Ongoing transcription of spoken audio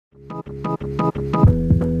Don't you know?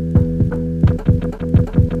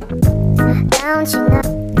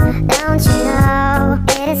 Don't you know?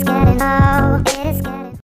 It is getting low. It is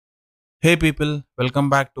getting. Hey people, welcome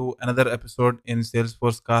back to another episode in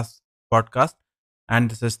Salesforce Cast podcast, and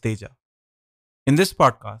this is Teja. In this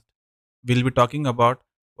podcast, we'll be talking about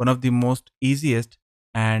one of the most easiest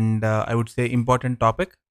and I would say important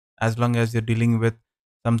topic as long as you're dealing with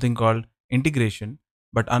something called integration,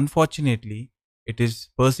 but unfortunately, it is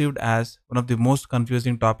perceived as one of the most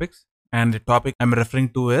confusing topics, and the topic I'm referring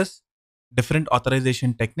to is different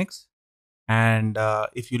authorization techniques. And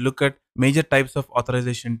if you look at major types of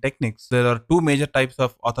authorization techniques, there are two major types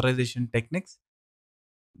of authorization techniques.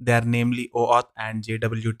 They are namely OAuth and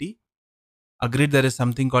JWT. Agreed, there is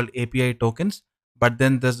something called API tokens, but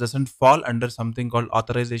then this doesn't fall under something called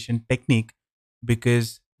authorization technique,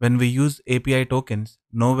 because when we use API tokens,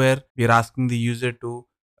 nowhere we are asking the user to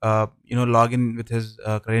log in with his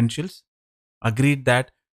credentials. Agreed that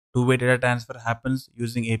two-way data transfer happens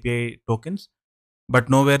using API tokens, but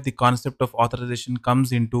nowhere the concept of authorization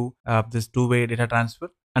comes into this two-way data transfer,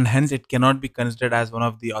 and hence it cannot be considered as one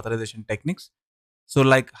of the authorization techniques. So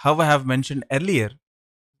like how I have mentioned earlier,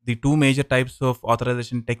 the two major types of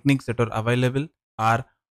authorization techniques that are available are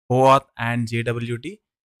OAuth and JWT.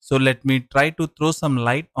 So let me try to throw some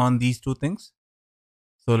light on these two things.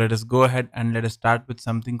 So let us go ahead and let us start with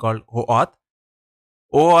something called OAuth.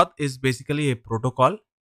 OAuth is basically a protocol,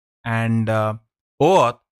 and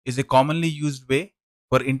OAuth is a commonly used way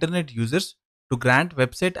for internet users to grant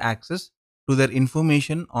website access to their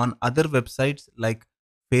information on other websites like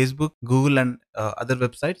Facebook, Google, and other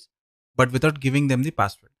websites, but without giving them the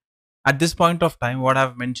password. At this point of time, what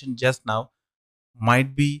I've mentioned just now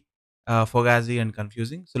might be fugazi and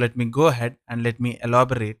confusing. So let me go ahead and let me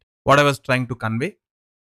elaborate what I was trying to convey.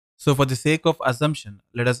 So for the sake of assumption,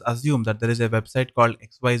 let us assume that there is a website called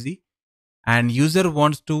XYZ, and user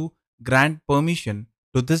wants to grant permission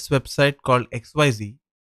to this website called XYZ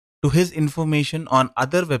to his information on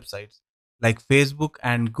other websites like Facebook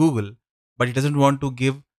and Google, but he doesn't want to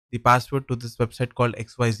give the password to this website called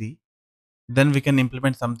XYZ. Then we can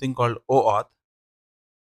implement something called OAuth.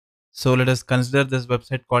 So let us consider this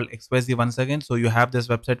website called XYZ once again. So you have this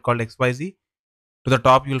website called XYZ. To the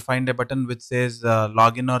top, you'll find a button which says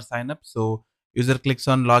login or sign up. So user clicks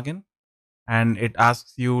on login, and it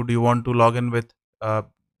asks you, do you want to log in with uh,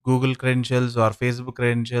 Google credentials or Facebook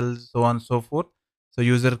credentials, so on and so forth. So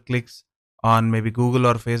user clicks on maybe Google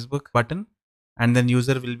or Facebook button, and then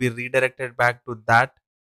user will be redirected back to that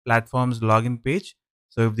platform's login page.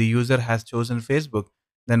 So if the user has chosen Facebook,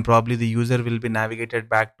 then probably the user will be navigated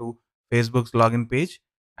back to Facebook's login page.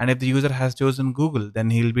 And if the user has chosen Google,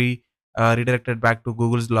 then he'll be redirected back to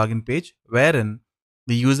Google's login page, wherein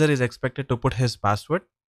the user is expected to put his password.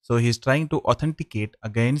 So he's trying to authenticate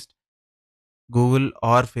against Google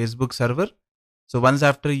or Facebook server. So once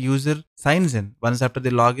after user signs in, once after the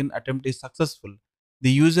login attempt is successful,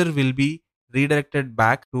 the user will be redirected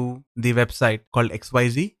back to the website called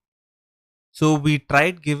XYZ. So we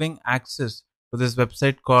tried giving access to this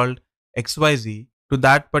website called XYZ to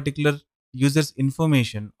that particular user's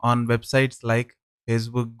information on websites like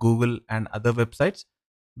Facebook, Google, and other websites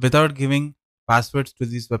without giving passwords to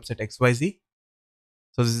this website XYZ.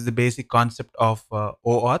 So this is the basic concept of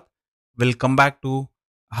OAuth. We'll come back to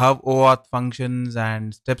how OAuth functions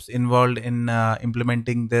and steps involved in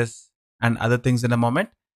implementing this and other things in a moment.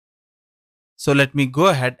 So let me go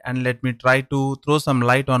ahead and let me try to throw some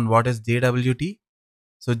light on what is JWT.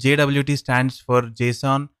 So JWT stands for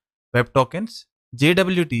JSON Web Tokens.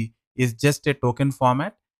 JWT is just a token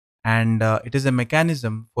format, and it is a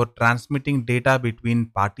mechanism for transmitting data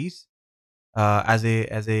between parties as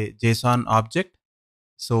a JSON object.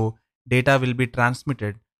 So data will be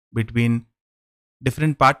transmitted between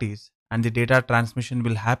different parties, and the data transmission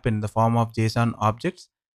will happen in the form of JSON objects,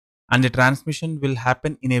 and the transmission will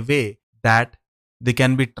happen in a way that they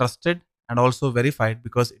can be trusted and also verified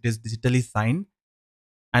because it is digitally signed.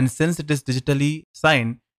 And since it is digitally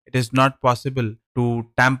signed, it is not possible to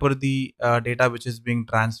tamper the data which is being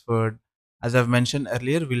transferred. As I've mentioned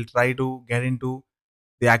earlier, we'll try to get into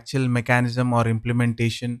the actual mechanism or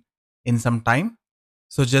implementation in some time.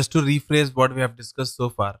 So just to rephrase what we have discussed so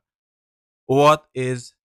far, OAuth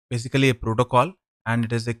is basically a protocol, and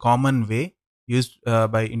it is a common way used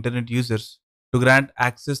by internet users to grant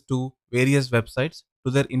access to various websites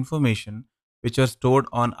to their information which are stored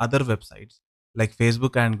on other websites like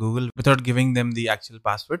Facebook and Google without giving them the actual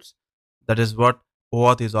passwords. That is what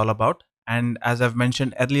OAuth is all about. And as I've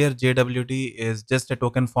mentioned earlier, JWT is just a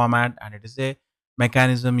token format, and it is a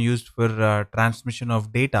mechanism used for transmission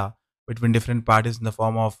of data between different parties in the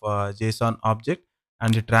form of JSON object.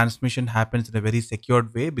 and the transmission happens in a very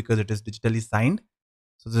secured way because it is digitally signed.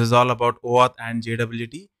 So this is all about OAuth and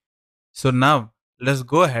JWT. So now let us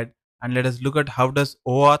go ahead and let us look at how does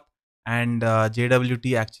OAuth and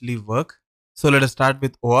JWT actually work. So let us start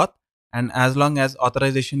with OAuth. And as long as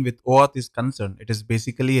authorization with OAuth is concerned, it is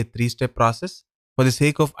basically a three-step process. For the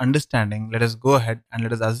sake of understanding, let us go ahead and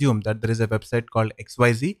let us assume that there is a website called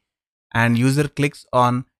XYZ and user clicks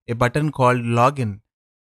on a button called login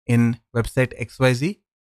in website XYZ.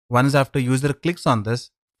 Once after user clicks on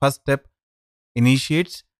this, first step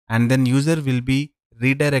initiates and then user will be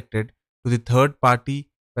redirected to the third party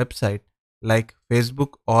website like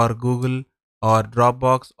Facebook or Google or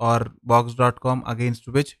Dropbox or box.com against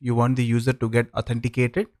which you want the user to get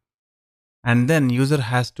authenticated, and then user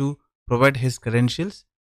has to provide his credentials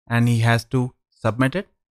and he has to submit it.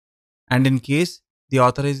 And in case the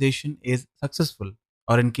authorization is successful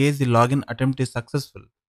or in case the login attempt is successful,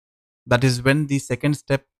 that is when the second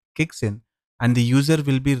step kicks in and the user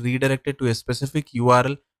will be redirected to a specific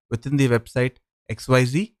URL within the website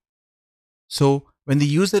XYZ. So when the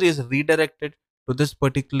user is redirected to this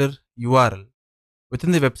particular URL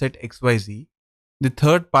within the website XYZ, the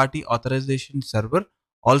third party authorization server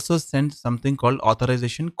also sends something called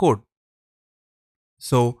authorization code.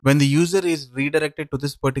 So when the user is redirected to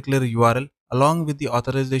this particular URL along with the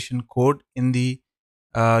authorization code in the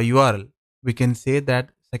URL, we can say that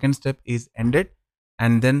second step is ended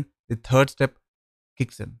and then the third step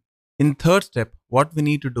kicks in. In third step, what we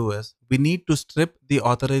need to do is we need to strip the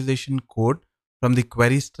authorization code from the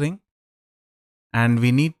query string and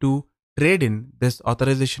we need to trade in this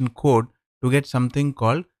authorization code to get something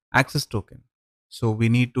called access token. So we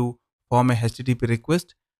need to form a HTTP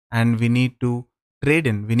request and we need to trade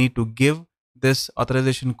in, we need to give this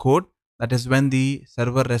authorization code. That is when the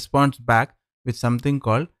server responds back with something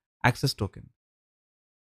called access token.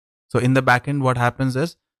 So in the backend, what happens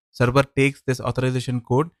is server takes this authorization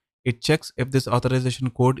code, it checks if this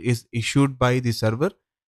authorization code is issued by the server,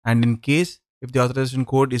 and in case if the authorization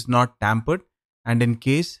code is not tampered, and in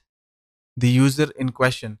case the user in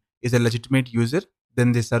question is a legitimate user,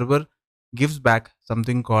 then the server gives back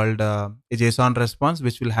something called a JSON response,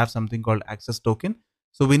 which will have something called access token.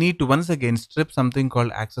 So we need to once again strip something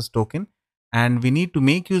called access token, and we need to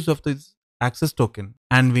make use of this access token,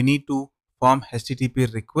 and we need to form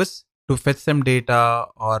HTTP requests to fetch some data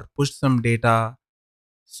or push some data,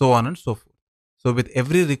 so on and so forth. So with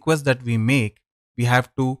every request that we make, we have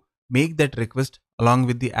to make that request along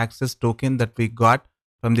with the access token that we got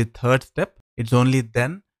from the third step. It's only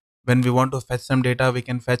then when we want to fetch some data, we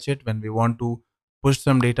can fetch it. When we want to push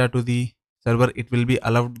some data to the server, it will be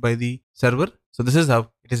allowed by the server. So this is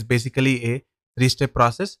how it is basically a three-step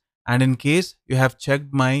process. And in case you have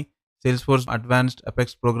checked my Salesforce Advanced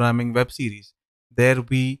Apex Programming web series, there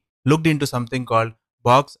we looked into something called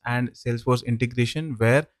Box and Salesforce integration,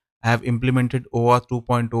 where I have implemented OAuth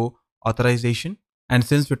 2.0 authorization. And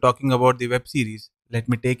since we're talking about the web series, let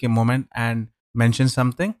me take a moment and mention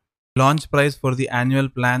something. Launch price for the annual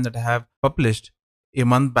plan that I have published a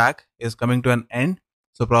month back is coming to an end.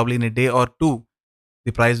 So probably in a day or two,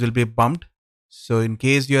 the price will be bumped. So in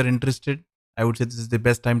case you are interested, I would say this is the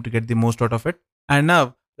best time to get the most out of it. And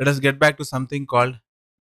now let us get back to something called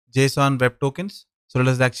JSON Web Tokens. So let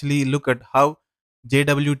us actually look at how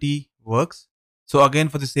JWT works. So again,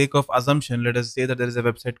 for the sake of assumption, let us say that there is a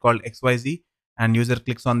website called XYZ and user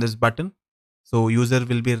clicks on this button. So user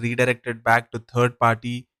will be redirected back to third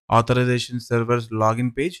party authorization server's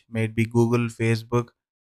login page, may it be Google, Facebook,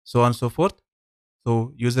 so on and so forth.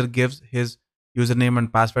 So user gives his username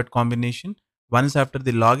and password combination. Once after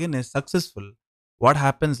the login is successful, what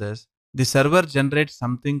happens is the server generates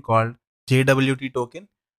something called JWT token,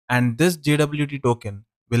 and this JWT token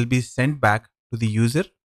will be sent back to the user.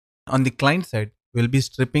 On the client side, we'll be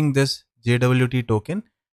stripping this JWT token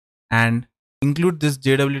and include this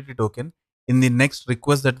JWT token in the next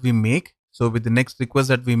request that we make. So with the next request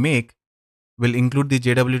that we make, we'll include the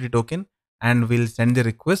JWT token and we'll send the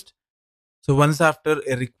request. So once after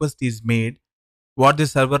a request is made, what the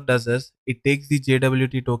server does is it takes the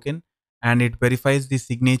JWT token and it verifies the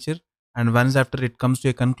signature. And once after it comes to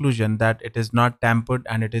a conclusion that it is not tampered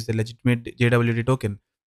and it is a legitimate JWT token,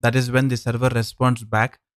 that is when the server responds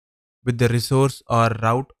back with the resource or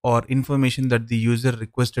route or information that the user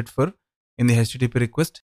requested for in the HTTP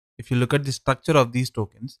request. If you look at the structure of these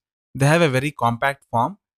tokens, they have a very compact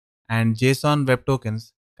form, and JSON Web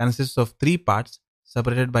Tokens consists of three parts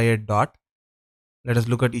separated by a dot. Let us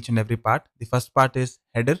look at each and every part. The first part is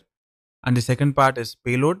header, and the second part is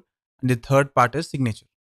payload, and the third part is signature.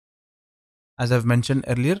 As I've mentioned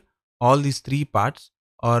earlier, all these three parts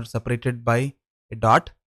are separated by a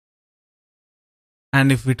dot.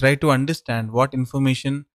 And if we try to understand what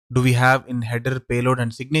information do we have in header, payload,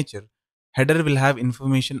 and signature, header will have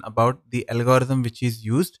information about the algorithm which is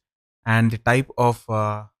used and the type of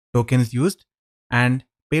tokens used, and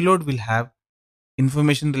payload will have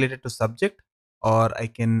information related to subject, or I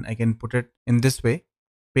can put it in this way: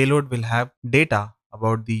 payload will have data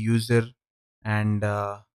about the user and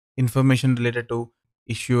information related to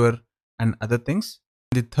issuer and other things.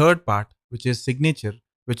 The third part, which is signature,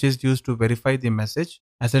 which is used to verify the message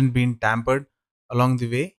hasn't been tampered along the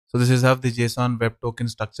way. So this is how the JSON web token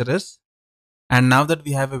structure is. And now that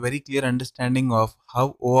we have a very clear understanding of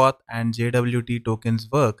how OAuth and JWT tokens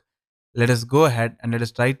work, let us go ahead and let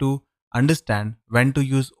us try to understand when to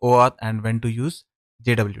use OAuth and when to use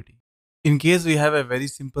JWT. In case we have a very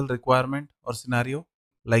simple requirement or scenario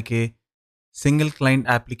like a single client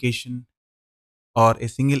application or a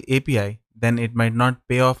single API, then it might not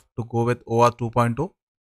pay off to go with OAuth 2.0.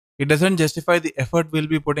 It doesn't justify the effort we'll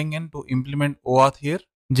be putting in to implement OAuth here.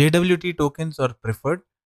 JWT tokens are preferred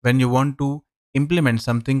when you want to implement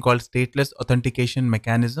something called stateless authentication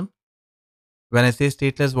mechanism. When I say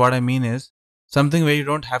stateless, what I mean is something where you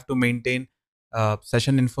don't have to maintain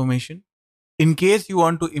session information. In case you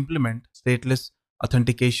want to implement stateless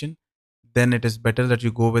authentication, then it is better that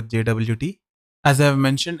you go with JWT. As I have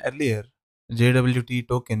mentioned earlier, JWT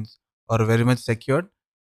tokens are very much secured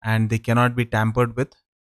and they cannot be tampered with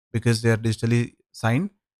because they are digitally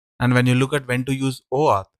signed. And when you look at when to use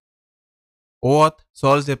OAuth, OAuth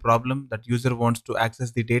solves a problem that user wants to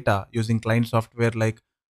access the data using client software like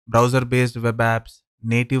browser-based web apps,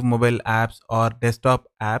 native mobile apps, or desktop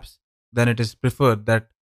apps. Then it is preferred that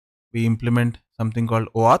we implement something called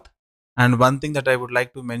OAuth. And one thing that I would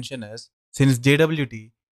like to mention is, since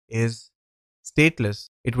JWT is stateless,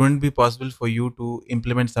 it wouldn't be possible for you to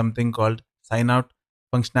implement something called sign out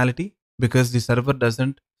functionality because the server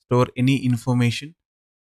doesn't store any information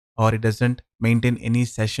or it doesn't maintain any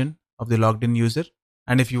session of the logged in user.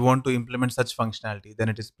 And if you want to implement such functionality, then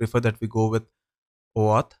it is preferred that we go with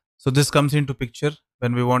OAuth. So this comes into picture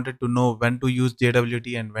when we wanted to know when to use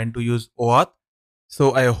JWT and when to use OAuth.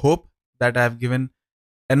 So I hope that I have given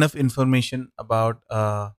enough information about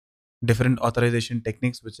different authorization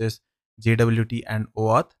techniques, which is JWT and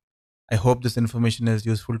OAuth. I hope this information is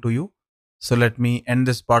useful to you. So let me end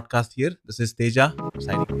this podcast here. This is Teja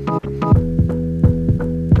signing off.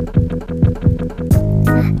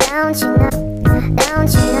 Don't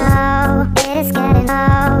you know, it is getting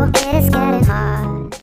low, it is getting